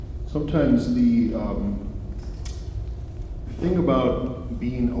Sometimes the thing about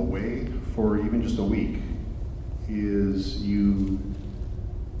being away for even just a week is you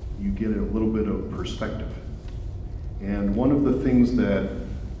get a little bit of perspective. And one of the things that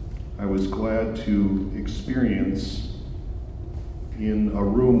I was glad to experience in a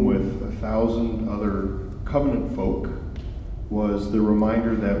room with 1,000 other covenant folk was the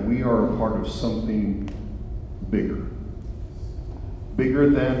reminder that we are a part of something bigger. Bigger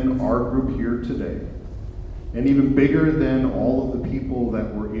than our group here today. And even bigger than all of the people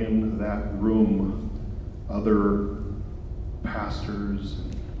that were in that room. Other pastors,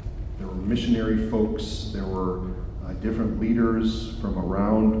 there were missionary folks, there were different leaders from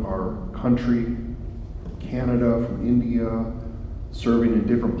around our country, from Canada, from India, serving in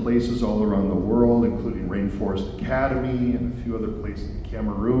different places all around the world, including Rainforest Academy and a few other places in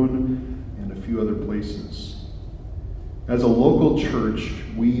Cameroon and a few other places. As a local church,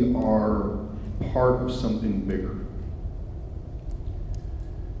 we are part of something bigger.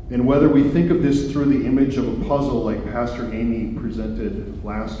 And whether we think of this through the image of a puzzle like Pastor Amy presented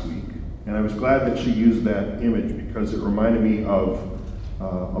last week, and I was glad that she used that image because it reminded me of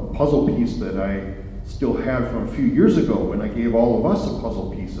a puzzle piece that I still had from a few years ago when I gave all of us a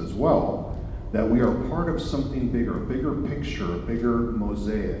puzzle piece as well, that we are part of something bigger, a bigger picture, a bigger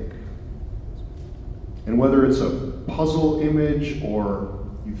mosaic. And whether it's a puzzle image or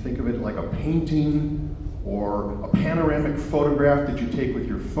you think of it like a painting or a panoramic photograph that you take with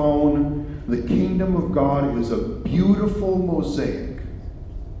your phone, the kingdom of God is a beautiful mosaic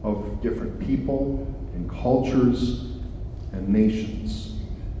of different people and cultures and nations.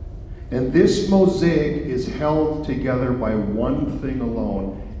 And this mosaic is held together by one thing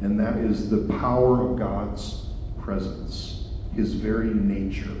alone, and that is the power of God's presence, his very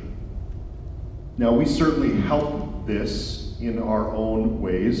nature. Now, we certainly help this in our own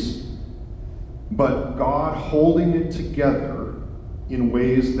ways, but God holding it together in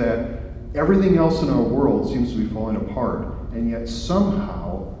ways that everything else in our world seems to be falling apart, and yet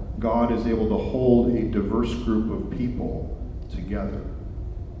somehow God is able to hold a diverse group of people together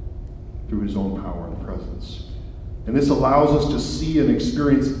through his own power and presence. And this allows us to see and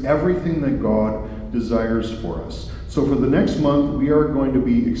experience everything that God desires for us. So for the next month, we are going to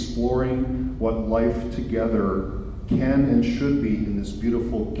be exploring what life together can and should be in this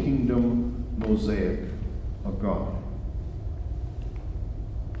beautiful kingdom mosaic of God.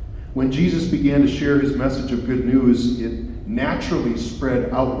 When Jesus began to share his message of good news, it naturally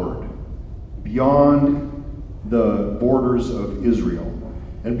spread outward beyond the borders of Israel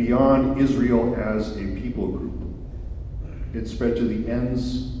and beyond Israel as a people group. It spread to the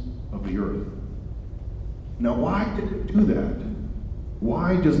ends of the earth. Now, why did it do that?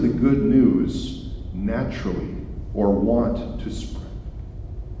 Why does the good news naturally or want to spread?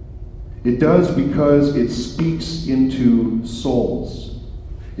 It does because it speaks into souls.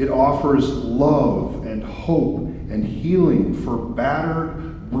 It offers love and hope and healing for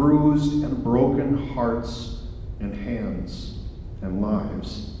battered, bruised, and broken hearts and hands and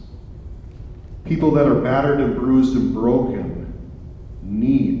lives. People that are battered and bruised and broken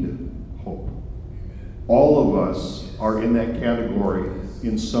need hope. All of us are in that category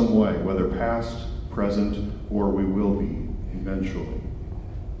in some way, whether past, present, or we will be eventually.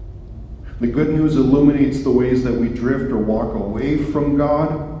 The good news illuminates the ways that we drift or walk away from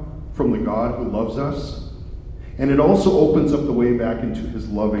God, from the God who loves us. And it also opens up the way back into his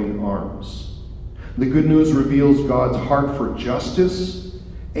loving arms. The good news reveals God's heart for justice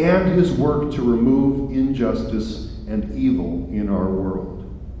and his work to remove injustice and evil in our world,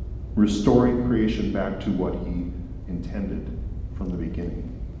 restoring creation back to what he intended from the beginning.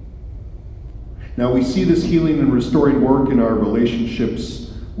 Now we see this healing and restoring work in our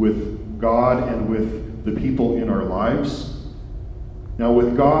relationships with God and with the people in our lives. Now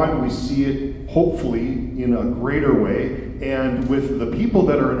with God, we see it hopefully in a greater way, and with the people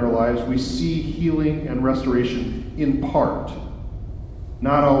that are in our lives, we see healing and restoration in part,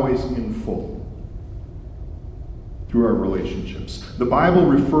 not always in full, through our relationships. The Bible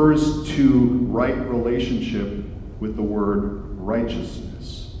refers to right relationship with the word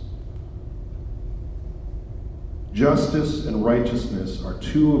righteousness. Justice and righteousness are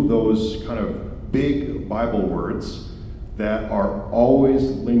two of those kind of big Bible words that are always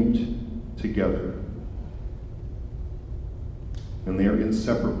linked together. And they are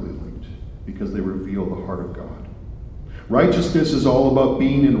inseparably linked because they reveal the heart of God. Righteousness is all about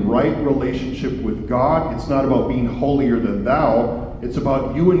being in right relationship with God. It's not about being holier than thou. It's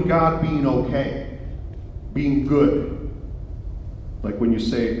about you and God being okay, being good. Like when you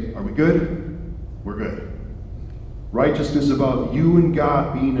say, are we good? We're good. Righteousness is about you and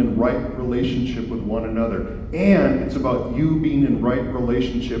God being in right relationship with one another. And it's about you being in right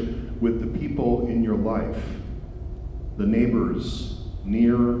relationship with the people in your life, the neighbors,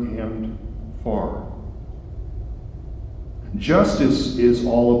 near and far. Justice is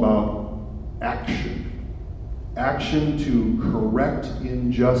all about action. Action to correct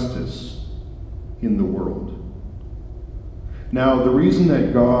injustice in the world. Now, the reason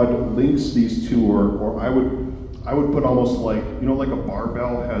that God links these two, or I would put almost like, like a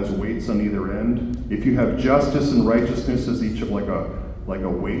barbell has weights on either end. If you have justice and righteousness as each of like a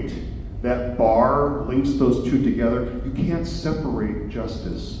weight, that bar links those two together. You can't separate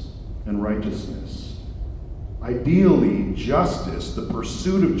justice and righteousness. Ideally, justice, the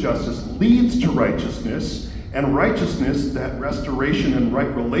pursuit of justice, leads to righteousness, and righteousness, that restoration and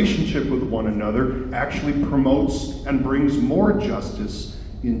right relationship with one another, actually promotes and brings more justice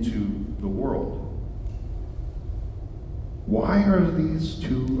into the world. Why are these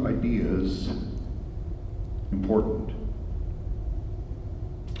two ideas important?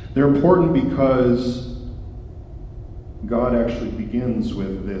 They're important because God actually begins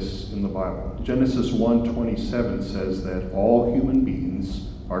with this in the Bible. Genesis 1:27 says that all human beings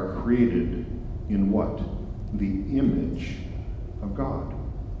are created in what? The image of God.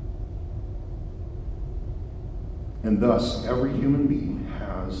 And thus, every human being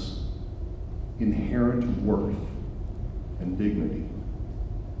has inherent worth and dignity.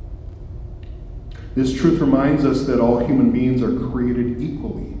 This truth reminds us that all human beings are created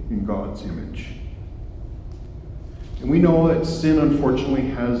equally in God's image. And we know that sin, unfortunately,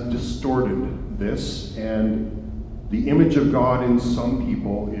 has distorted this, and the image of God in some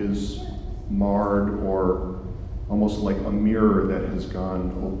people is marred, or almost like a mirror that has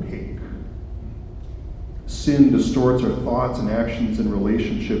gone opaque. Sin distorts our thoughts and actions and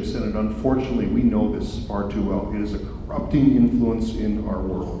relationships, and unfortunately, we know this far too well. It is a corrupting influence in our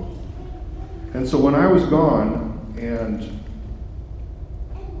world. And so when I was gone, and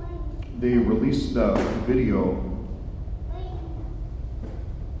they released the video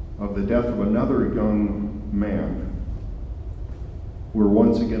of the death of another young man, we're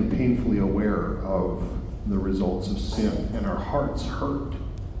once again painfully aware of the results of sin, and our hearts hurt.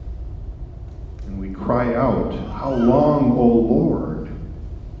 And we cry out, "How long, O Lord?"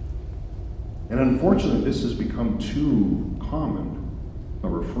 And unfortunately, this has become too common a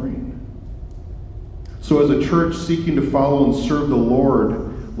refrain. So as a church seeking to follow and serve the Lord,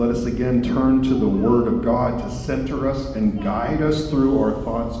 let us again turn to the Word of God to center us and guide us through our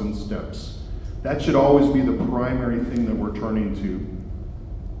thoughts and steps. That should always be the primary thing that we're turning to.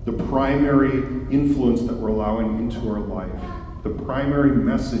 The primary influence that we're allowing into our life. The primary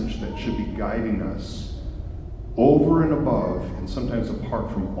message that should be guiding us over and above, and sometimes apart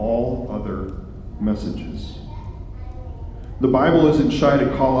from all other messages. The Bible isn't shy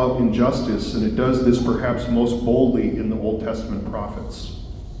to call out injustice, and it does this perhaps most boldly in the Old Testament prophets.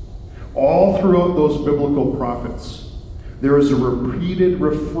 All throughout those biblical prophets, there is a repeated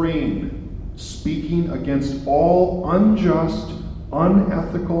refrain speaking against all unjust,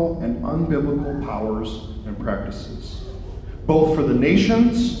 unethical, and unbiblical powers and practices, both for the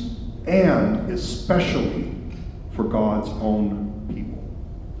nations and especially for God's own people.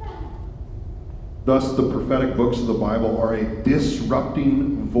 Thus, the prophetic books of the Bible are a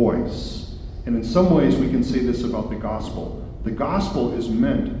disrupting voice. And in some ways, we can say this about the gospel. The gospel is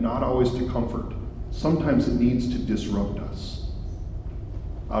meant not always to comfort. Sometimes it needs to disrupt us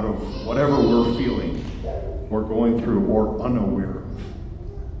out of whatever we're feeling or going through or unaware of.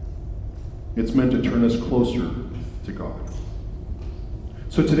 It's meant to turn us closer to God.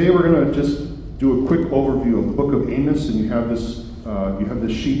 So today we're going to just do a quick overview of the book of Amos, and you have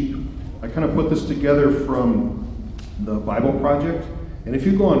this sheet. I kind of put this together from the Bible Project, and if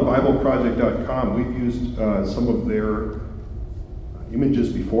you go on BibleProject.com, we've used some of their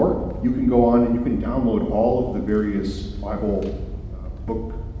images before. You can go on and you can download all of the various Bible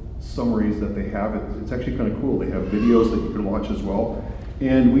book summaries that they have. It's actually kind of cool. They have videos that you can watch as well.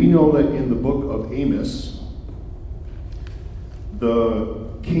 And we know that in the book of Amos, the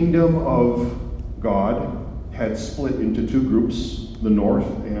kingdom of God had split into two groups, the north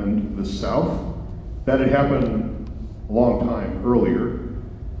and the south. That had happened a long time earlier.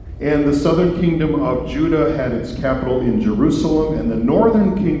 And the southern kingdom of Judah had its capital in Jerusalem, and the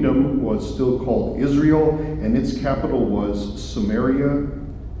northern kingdom was still called Israel, and its capital was Samaria.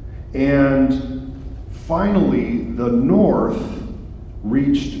 And finally, the north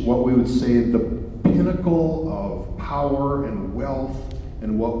reached what we would say the pinnacle of power and wealth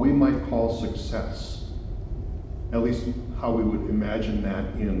and what we might call success. At least how we would imagine that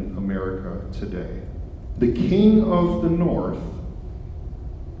in America today. The king of the north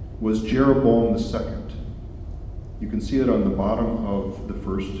was Jeroboam II. You can see it on the bottom of the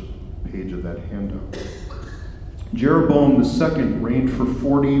first page of that handout. Jeroboam II reigned for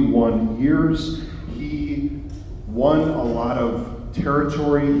 41 years. He won a lot of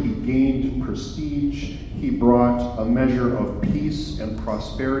territory. He gained prestige. He brought a measure of peace and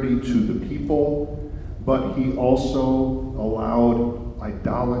prosperity to the people, but he also allowed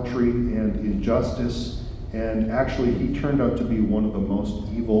idolatry and injustice, and actually he turned out to be one of the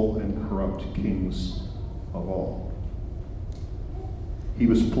most evil and corrupt kings of all. He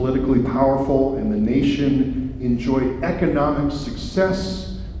was politically powerful, and the nation enjoyed economic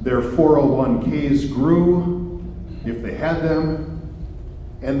success. Their 401ks grew, if they had them,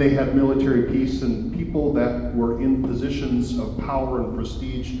 and they had military peace, and people that were in positions of power and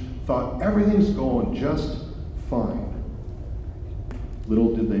prestige thought everything's going just fine.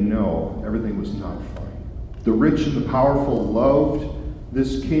 Little did they know, everything was not fine. The rich and the powerful loved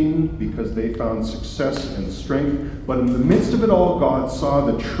this king because they found success and strength, but in the midst of it all, God saw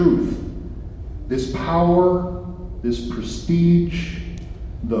the truth. This power, this prestige,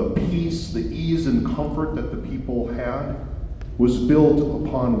 the peace, the ease and comfort that the people had was built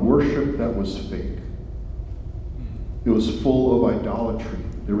upon worship that was fake. It was full of idolatry.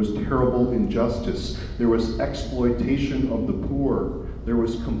 There was terrible injustice. There was exploitation of the poor. There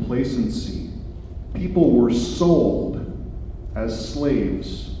was complacency. People were sold as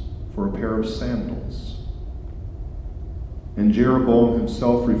slaves for a pair of sandals. And Jeroboam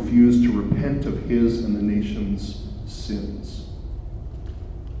himself refused to repent of his and the nation's sins.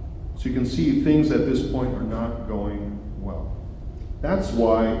 So you can see things at this point are not going well. That's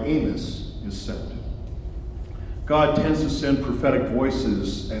why Amos is sent. God tends to send prophetic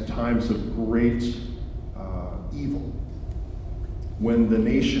voices at times of great evil. When the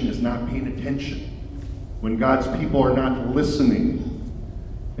nation is not paying attention. When God's people are not listening.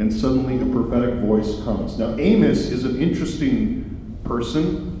 And suddenly a prophetic voice comes. Now Amos is an interesting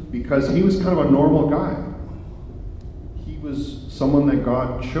person because he was kind of a normal guy. He was someone that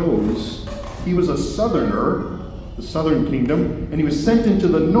God chose. He was a southerner, the southern kingdom, and he was sent into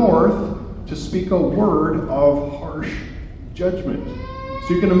the north to speak a word of harsh judgment.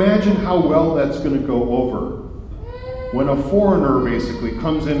 So you can imagine how well that's going to go over. When a foreigner basically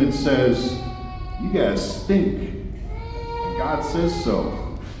comes in and says, "You guys stink," and God says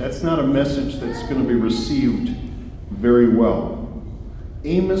so, that's not a message that's going to be received very well.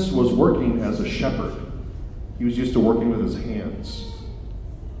 Amos was working as a shepherd. He was used to working with his hands.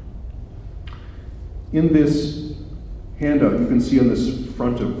 In this handout, you can see on this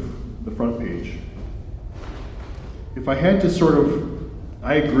front page, if I had to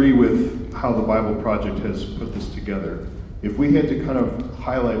I agree with how the Bible Project has put this together. If we had to kind of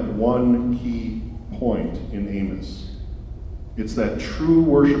highlight one key point in Amos, it's that true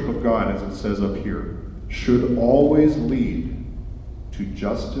worship of God, as it says up here, should always lead to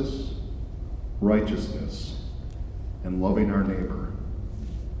justice, righteousness, and loving our neighbor.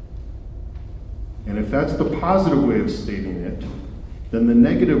 And if that's the positive way of stating it, then the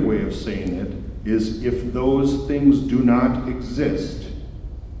negative way of saying it is if those things do not exist,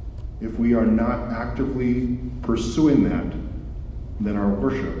 if we are not actively pursuing that, then our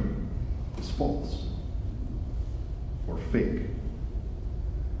worship is false or fake.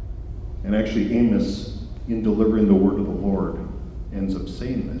 And actually Amos, in delivering the word of the Lord, ends up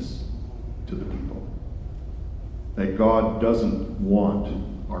saying this to the people. That God doesn't want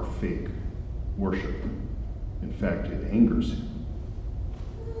our fake worship. In fact, it angers him.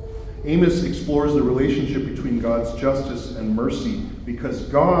 Amos explores the relationship between God's justice and mercy because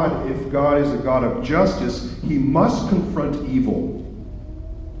God, if God is a God of justice, he must confront evil.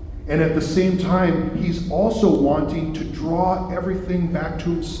 And at the same time, he's also wanting to draw everything back to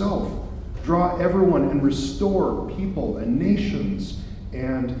himself, draw everyone and restore people and nations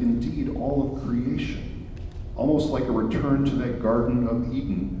and indeed all of creation. Almost like a return to that Garden of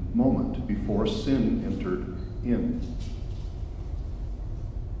Eden moment before sin entered in.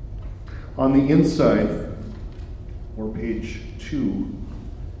 On the inside, or page 2,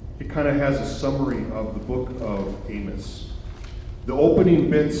 it kind of has a summary of the book of Amos. The opening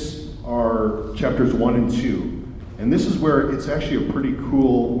bits are chapters 1 and 2. And this is where it's actually a pretty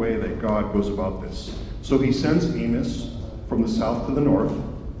cool way that God goes about this. So he sends Amos from the south to the north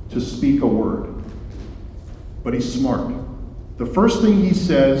to speak a word. But he's smart. The first thing he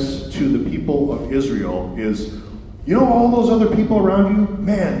says to the people of Israel is, "You know all those other people around you?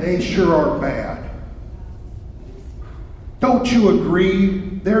 Man, they sure are bad. Don't you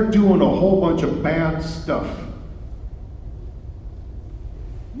agree? They're doing a whole bunch of bad stuff."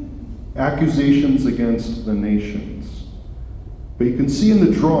 accusations against the nations. But you can see in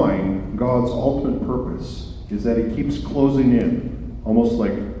the drawing, God's ultimate purpose is that he keeps closing in, almost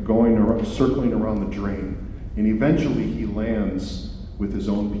like going around, circling around the drain. And eventually he lands with his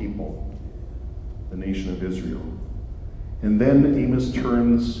own people, the nation of Israel. And then Amos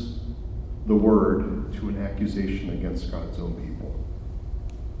turns the word to an accusation against God's own people.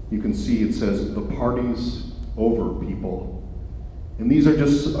 You can see it says, the parties over people. And these are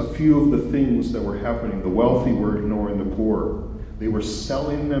just a few of the things that were happening. The wealthy were ignoring the poor. They were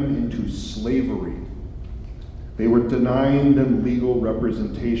selling them into slavery. They were denying them legal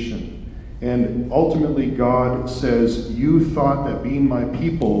representation. And ultimately God says, you thought that being my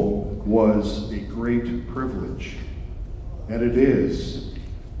people was a great privilege. And it is.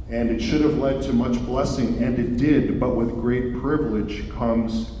 And it should have led to much blessing, and it did. But with great privilege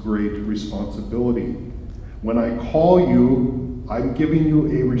comes great responsibility. When I call you, I'm giving you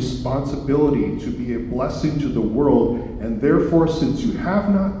a responsibility to be a blessing to the world, and therefore, since you have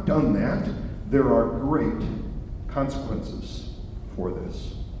not done that, there are great consequences for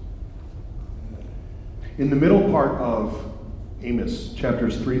this. In the middle part of Amos,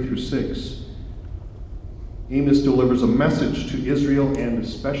 chapters 3 through 6, Amos delivers a message to Israel and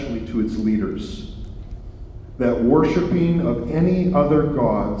especially to its leaders that worshiping of any other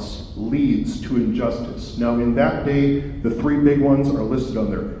gods leads to injustice. Now, in that day, the three big ones are listed on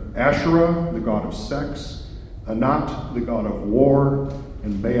there. Asherah, the god of sex, Anat, the god of war,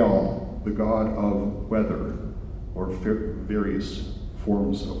 and Baal, the god of weather, or various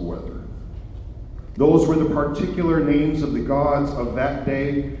forms of weather. Those were the particular names of the gods of that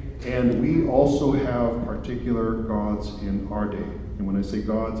day, and we also have particular gods in our day. And when I say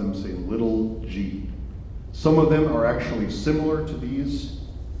gods, I'm saying little g. Some of them are actually similar to these,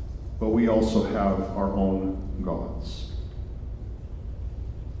 but we also have our own gods.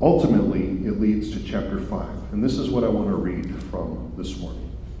 Ultimately, it leads to chapter 5, and this is what I want to read from this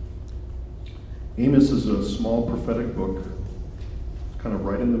morning. Amos is a small prophetic book. It's kind of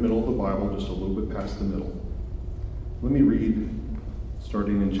right in the middle of the Bible, just a little bit past the middle. Let me read,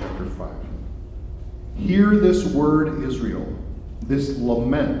 starting in chapter 5. Hear this word, Israel, this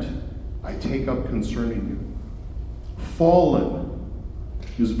lament I take up concerning you. Fallen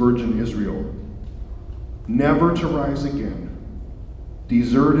is virgin Israel, never to rise again,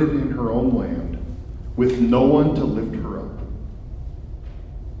 deserted in her own land, with no one to lift her up.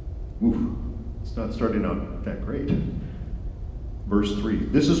 Oof, it's not starting out that great. Verse 3,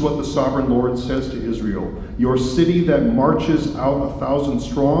 this is what the sovereign Lord says to Israel. Your city that marches out 1,000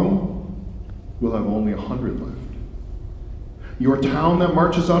 strong will have only 100 left. Your town that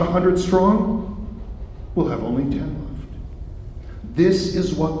marches out 100 strong will have only 10 left. This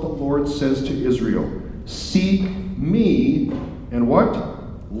is what the Lord says to Israel. Seek me and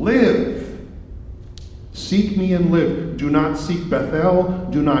what? Live. Seek me and live. Do not seek Bethel.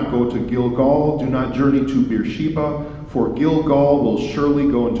 Do not go to Gilgal. Do not journey to Beersheba. For Gilgal will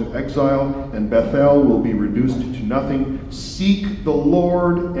surely go into exile, and Bethel will be reduced to nothing. Seek the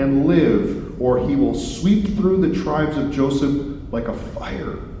Lord and live, or he will sweep through the tribes of Joseph like a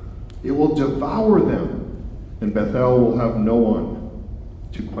fire. It will devour them, and Bethel will have no one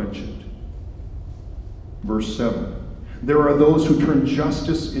to quench it. Verse 7. There are those who turn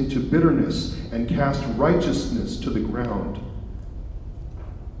justice into bitterness and cast righteousness to the ground.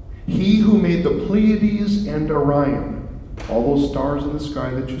 He who made the Pleiades and Orion, all those stars in the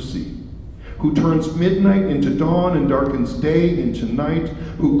sky that you see, who turns midnight into dawn and darkens day into night,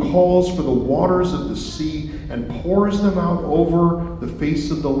 who calls for the waters of the sea and pours them out over the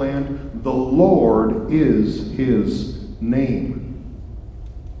face of the land, the Lord is his name.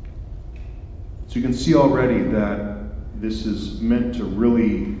 So you can see already that this is meant to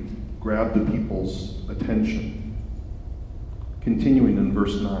really grab the people's attention. Continuing in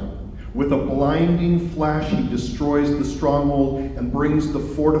verse 9. With a blinding flash, he destroys the stronghold and brings the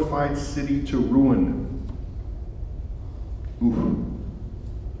fortified city to ruin. Oof.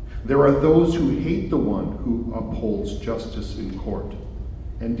 There are those who hate the one who upholds justice in court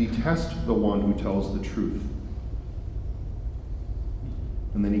and detest the one who tells the truth.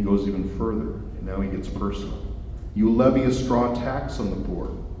 And then he goes even further, and now he gets personal. You levy a straw tax on the poor.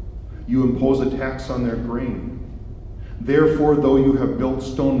 You impose a tax on their grain. Therefore, though you have built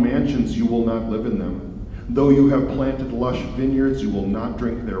stone mansions, you will not live in them. Though you have planted lush vineyards, you will not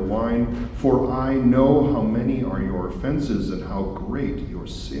drink their wine. For I know how many are your offenses and how great your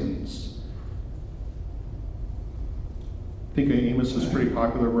sins. Think Amos is pretty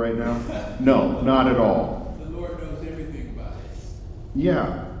popular right now? No, not at all. The Lord knows everything about us.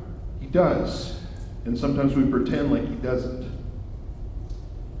 Yeah, he does. And sometimes we pretend like he doesn't.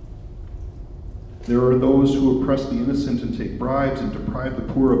 There are those who oppress the innocent and take bribes and deprive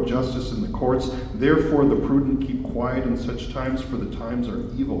the poor of justice in the courts. Therefore the prudent keep quiet in such times, for the times are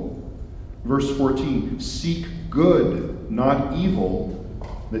evil. Verse 14, seek good, not evil,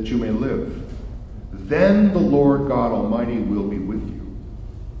 that you may live. Then the Lord God Almighty will be with you,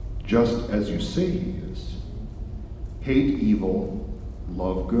 just as you say he is. Hate evil,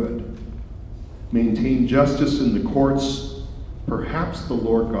 love good. Maintain justice in the courts. Perhaps the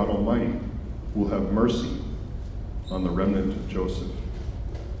Lord God Almighty will have mercy on the remnant of Joseph.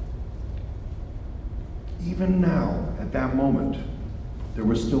 Even now, at that moment, there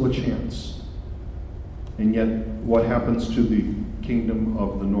was still a chance. And yet, what happens to the kingdom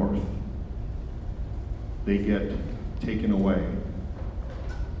of the north? They get taken away,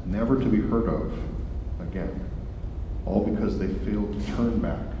 never to be heard of again, all because they failed to turn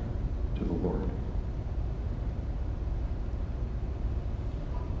back to the Lord.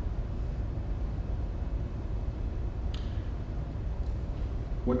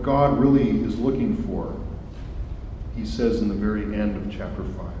 What God really is looking for, he says in the very end of chapter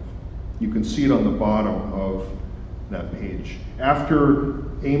 5. You can see it on the bottom of that page. After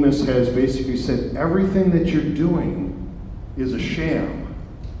Amos has basically said, everything that you're doing is a sham.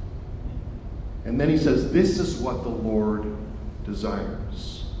 And then he says, this is what the Lord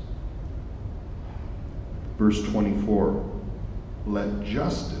desires. Verse 24, let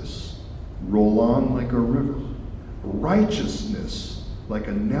justice roll on like a river, righteousness like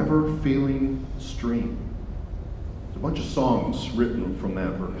a never-failing stream. There's a bunch of songs written from that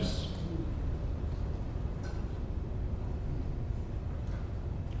verse.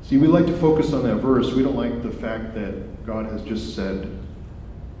 See, we like to focus on that verse. We don't like the fact that God has just said,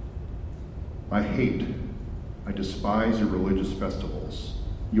 I despise your religious festivals.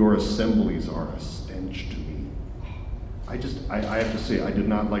 Your assemblies are a stench to me. I have to say, I did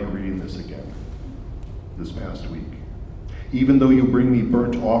not like reading this again this past week. Even though you bring me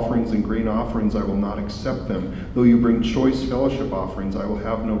burnt offerings and grain offerings, I will not accept them. Though you bring choice fellowship offerings, I will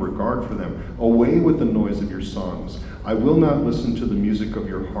have no regard for them. Away with the noise of your songs. I will not listen to the music of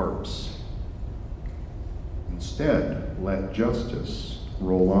your harps. Instead, let justice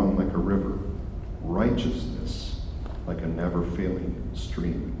roll on like a river, righteousness like a never-failing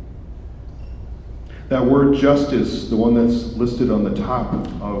stream. That word justice, the one that's listed on the top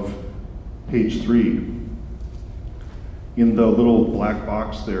of page 3, in the little black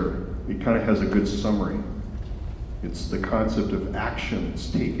box there, it kind of has a good summary. It's the concept of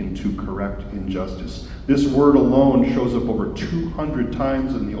actions taken to correct injustice. This word alone shows up over 200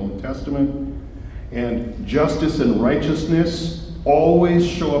 times in the Old Testament, and justice and righteousness always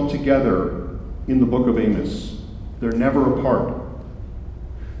show up together in the book of Amos. They're never apart.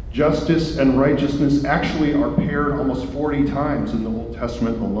 Justice and righteousness actually are paired almost 40 times in the Old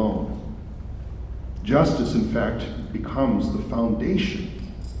Testament alone. Justice, in fact, becomes the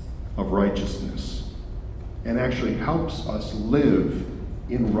foundation of righteousness and actually helps us live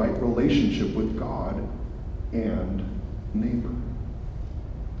in right relationship with God and neighbor.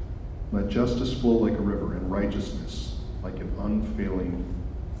 Let justice flow like a river and righteousness like an unfailing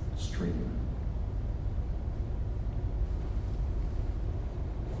stream.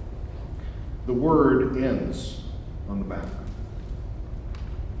 The word ends on the back.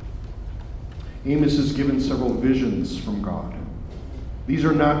 Amos is given several visions from God. These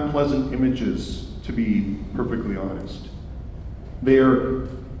are not pleasant images, to be perfectly honest. They are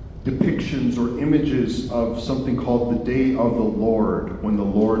depictions or images of something called the day of the Lord, when the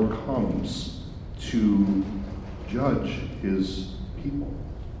Lord comes to judge his people.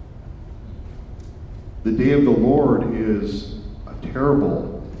 The day of the Lord is a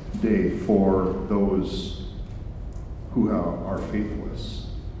terrible day for those who are faithless.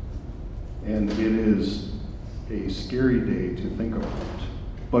 And it is a scary day to think about.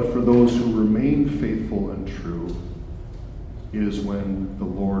 But for those who remain faithful and true, it is when the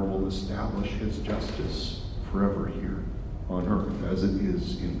Lord will establish his justice forever here on earth as it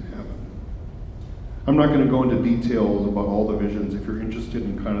is in heaven. I'm not going to go into details about all the visions. If you're interested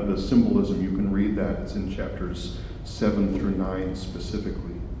in kind of the symbolism, you can read that. It's in chapters 7 through 9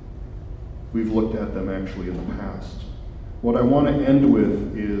 specifically. We've looked at them actually in the past. What I want to end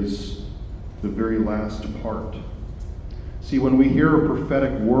with is the very last part. See, when we hear a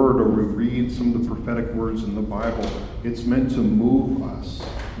prophetic word or we read some of the prophetic words in the Bible, it's meant to move us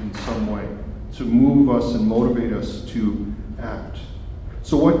in some way, to move us and motivate us to act.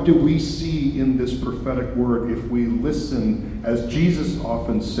 So what do we see in this prophetic word if we listen, as Jesus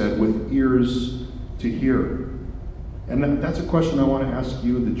often said, with ears to hear? And that's a question I want to ask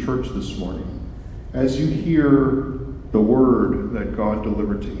you, the church, this morning. As you hear the word that God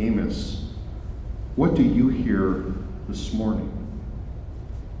delivered to Amos, What do you hear this morning?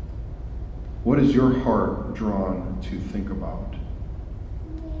 What is your heart drawn to think about?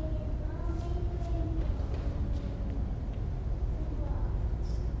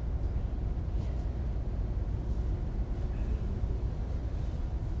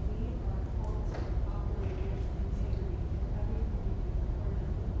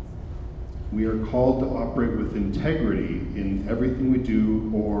 We are called to operate with integrity in everything we do,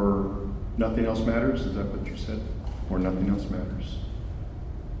 or nothing else matters. Is that what you said? Or nothing else matters.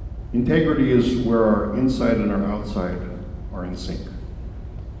 Integrity is where our inside and our outside are in sync.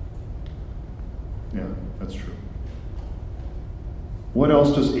 Yeah, that's true. What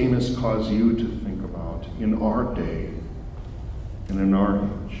else does Amos cause you to think about in our day and in our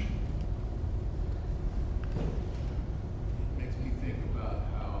age? It makes me think about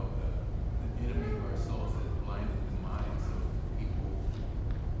how the enemy of our souls has blinded the minds of people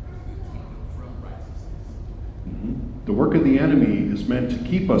to keep them from righteousness. The work of the enemy is meant to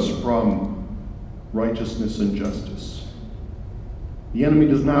keep us from righteousness and justice. The enemy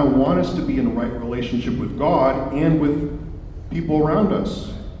does not want us to be in a right relationship with God and with people around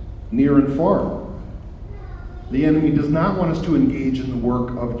us, near and far. The enemy does not want us to engage in the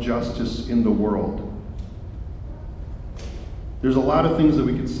work of justice in the world. There's a lot of things that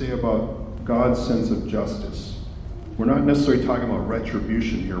we could say about God's sense of justice. We're not necessarily talking about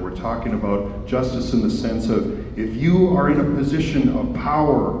retribution here. We're talking about justice in the sense of, if you are in a position of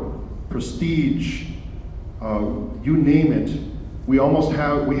power, prestige, you name it, we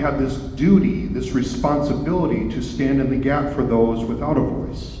have this duty, this responsibility to stand in the gap for those without a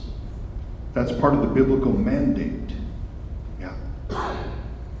voice. That's part of the biblical mandate. Yeah.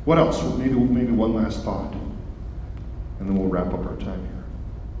 What else? Maybe one last thought, and then we'll wrap up our time here.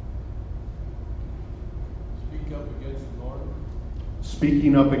 Speak up against the norm.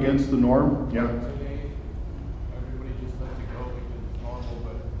 Speaking up against the norm? Yeah. Today, everybody just lets it go because it's normal,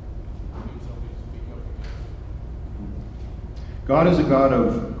 but we need somebody to speak up against it. God is a God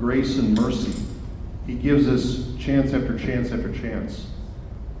of grace and mercy. He gives us chance after chance after chance.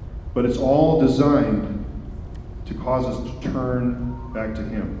 But it's all designed to cause us to turn back to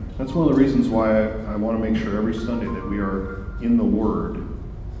Him. That's one of the reasons why I want to make sure every Sunday that we are in the Word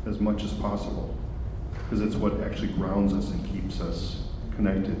as much as possible. Because it's what actually grounds us and keeps us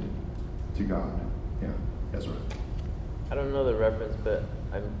connected to God. Yeah, Ezra. I don't know the reference, but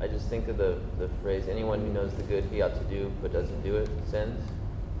I just think of the phrase, anyone who knows the good he ought to do but doesn't do it, sins.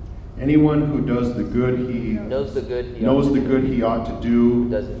 Anyone who does the good he knows the good he ought to do,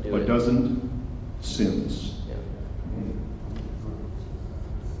 doesn't do but it. doesn't, sins. Yeah.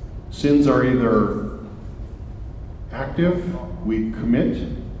 Sins are either active, we commit,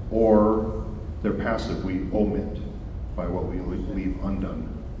 or they're passive, we omit by what we leave undone.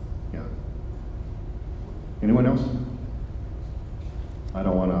 Yeah. Anyone else? I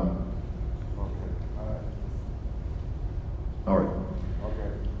don't want to. All right.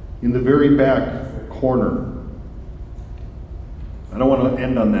 In the very back corner, I don't want to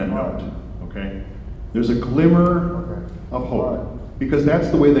end on that note, okay? There's a glimmer of hope, because that's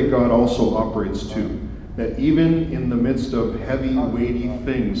the way that God also operates too. That even in the midst of heavy, weighty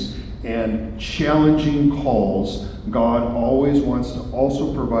things and challenging calls, God always wants to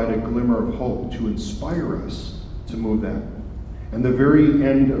also provide a glimmer of hope to inspire us to move that. And the very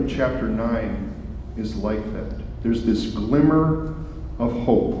end of chapter 9 is like that. There's this glimmer of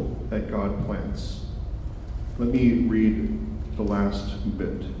hope that God plants. Let me read the last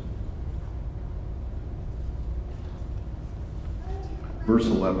bit. Verse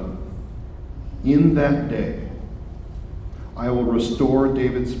 11. In that day, I will restore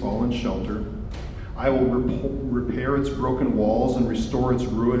David's fallen shelter. I will repair its broken walls and restore its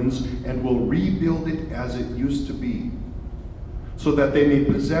ruins, and will rebuild it as it used to be, so that they may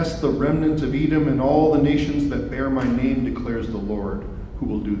possess the remnant of Edom and all the nations that bear my name, declares the Lord, who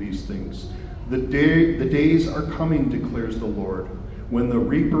will do these things. The days are coming, declares the Lord, when the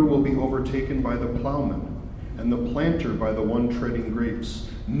reaper will be overtaken by the plowman, and the planter by the one treading grapes.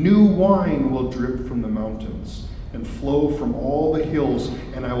 New wine will drip from the mountains and flow from all the hills,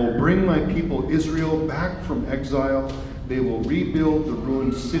 and I will bring my people Israel back from exile. They will rebuild the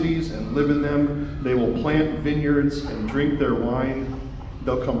ruined cities and live in them. They will plant vineyards and drink their wine.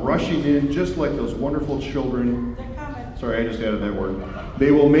 They'll come rushing in just like those wonderful children. Sorry, I just added that word.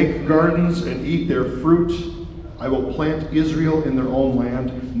 They will make gardens and eat their fruit. I will plant Israel in their own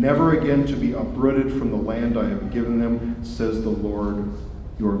land, never again to be uprooted from the land I have given them, says the Lord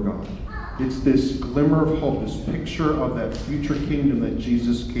your God. It's this glimmer of hope, this picture of that future kingdom that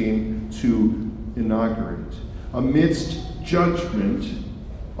Jesus came to inaugurate. Amidst judgment,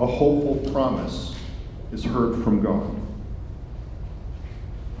 a hopeful promise is heard from God.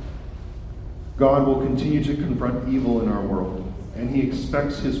 God will continue to confront evil in our world, and he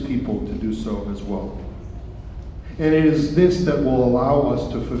expects his people to do so as well. And it is this that will allow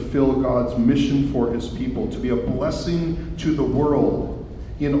us to fulfill God's mission for his people, to be a blessing to the world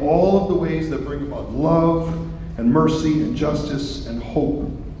in all of the ways that bring about love and mercy and justice and hope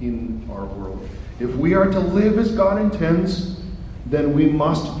in our world. If we are to live as God intends, then we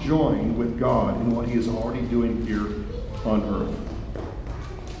must join with God in what he is already doing here on earth.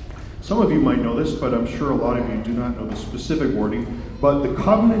 Some of you might know this, but I'm sure a lot of you do not know the specific wording. But the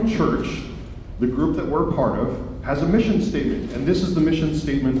Covenant Church, the group that we're part of, has a mission statement. And this is the mission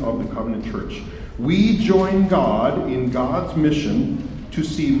statement of the Covenant Church. We join God in God's mission to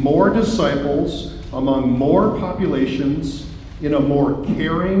see more disciples among more populations in a more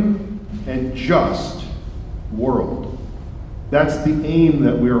caring and just world. That's the aim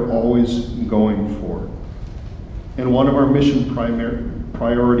that we're always going for. And one of our mission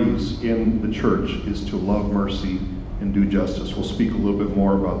priorities in the church is to love mercy and do justice. We'll speak a little bit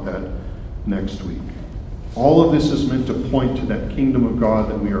more about that next week. All of this is meant to point to that kingdom of God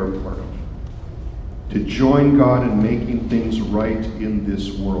that we are a part of. To join God in making things right in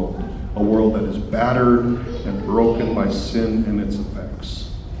this world. A world that is battered and broken by sin and its effects.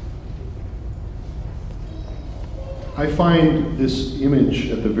 I find this image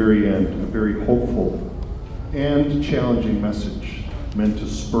at the very end a very hopeful and challenging message meant to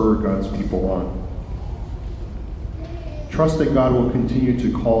spur God's people on. Trust that God will continue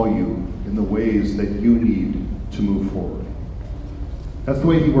to call you in the ways that you need to move forward. That's the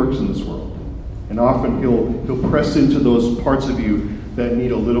way he works in this world. And often he'll press into those parts of you that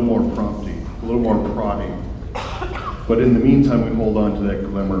need a little more prompting, a little more prodding. But in the meantime, we hold on to that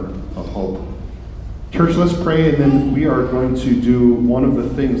glimmer of hope. Church, let's pray, and then we are going to do one of the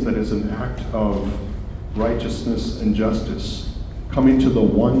things that is an act of righteousness and justice, coming to the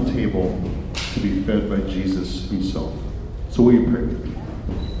one table to be fed by Jesus himself. So will you pray with me?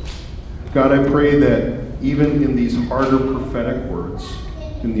 God, I pray that even in these harder prophetic words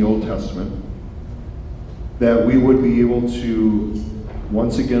in the Old Testament, that we would be able to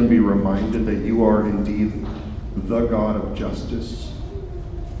once again be reminded that you are indeed the God of justice,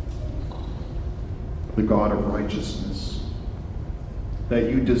 the God of righteousness, that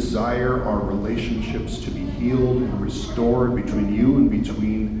you desire our relationships to be healed and restored between you and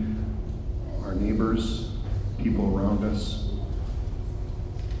between our neighbors, people around us,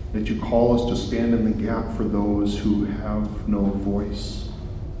 that you call us to stand in the gap for those who have no voice,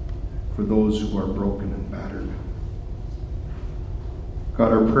 for those who are broken and battered.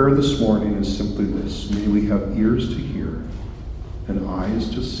 God, our prayer this morning is simply this: may we have ears to hear and eyes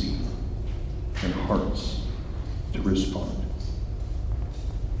to see and hearts to respond.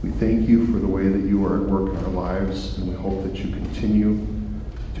 We thank you for the way that you are at work in our lives, and we hope that you continue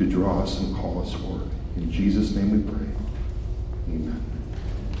to draw us and call us forward. In Jesus' name we pray. Amen.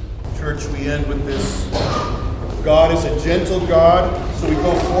 Church, we end with this. God is a gentle God, so we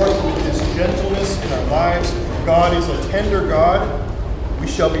go forth with this gentleness in our lives. God is a tender God. We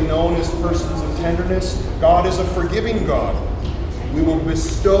shall be known as persons of tenderness. God is a forgiving God. We will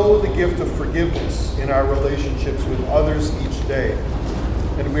bestow the gift of forgiveness in our relationships with others each day.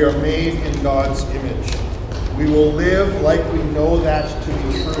 And we are made in God's image. We will live like we know that to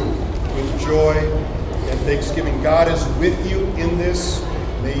be true, with joy and thanksgiving. God is with you in this.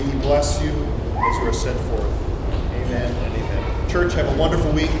 May he bless you as you are sent forth. Amen and amen. Church, have a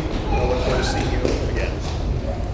wonderful week. I look forward to seeing you again.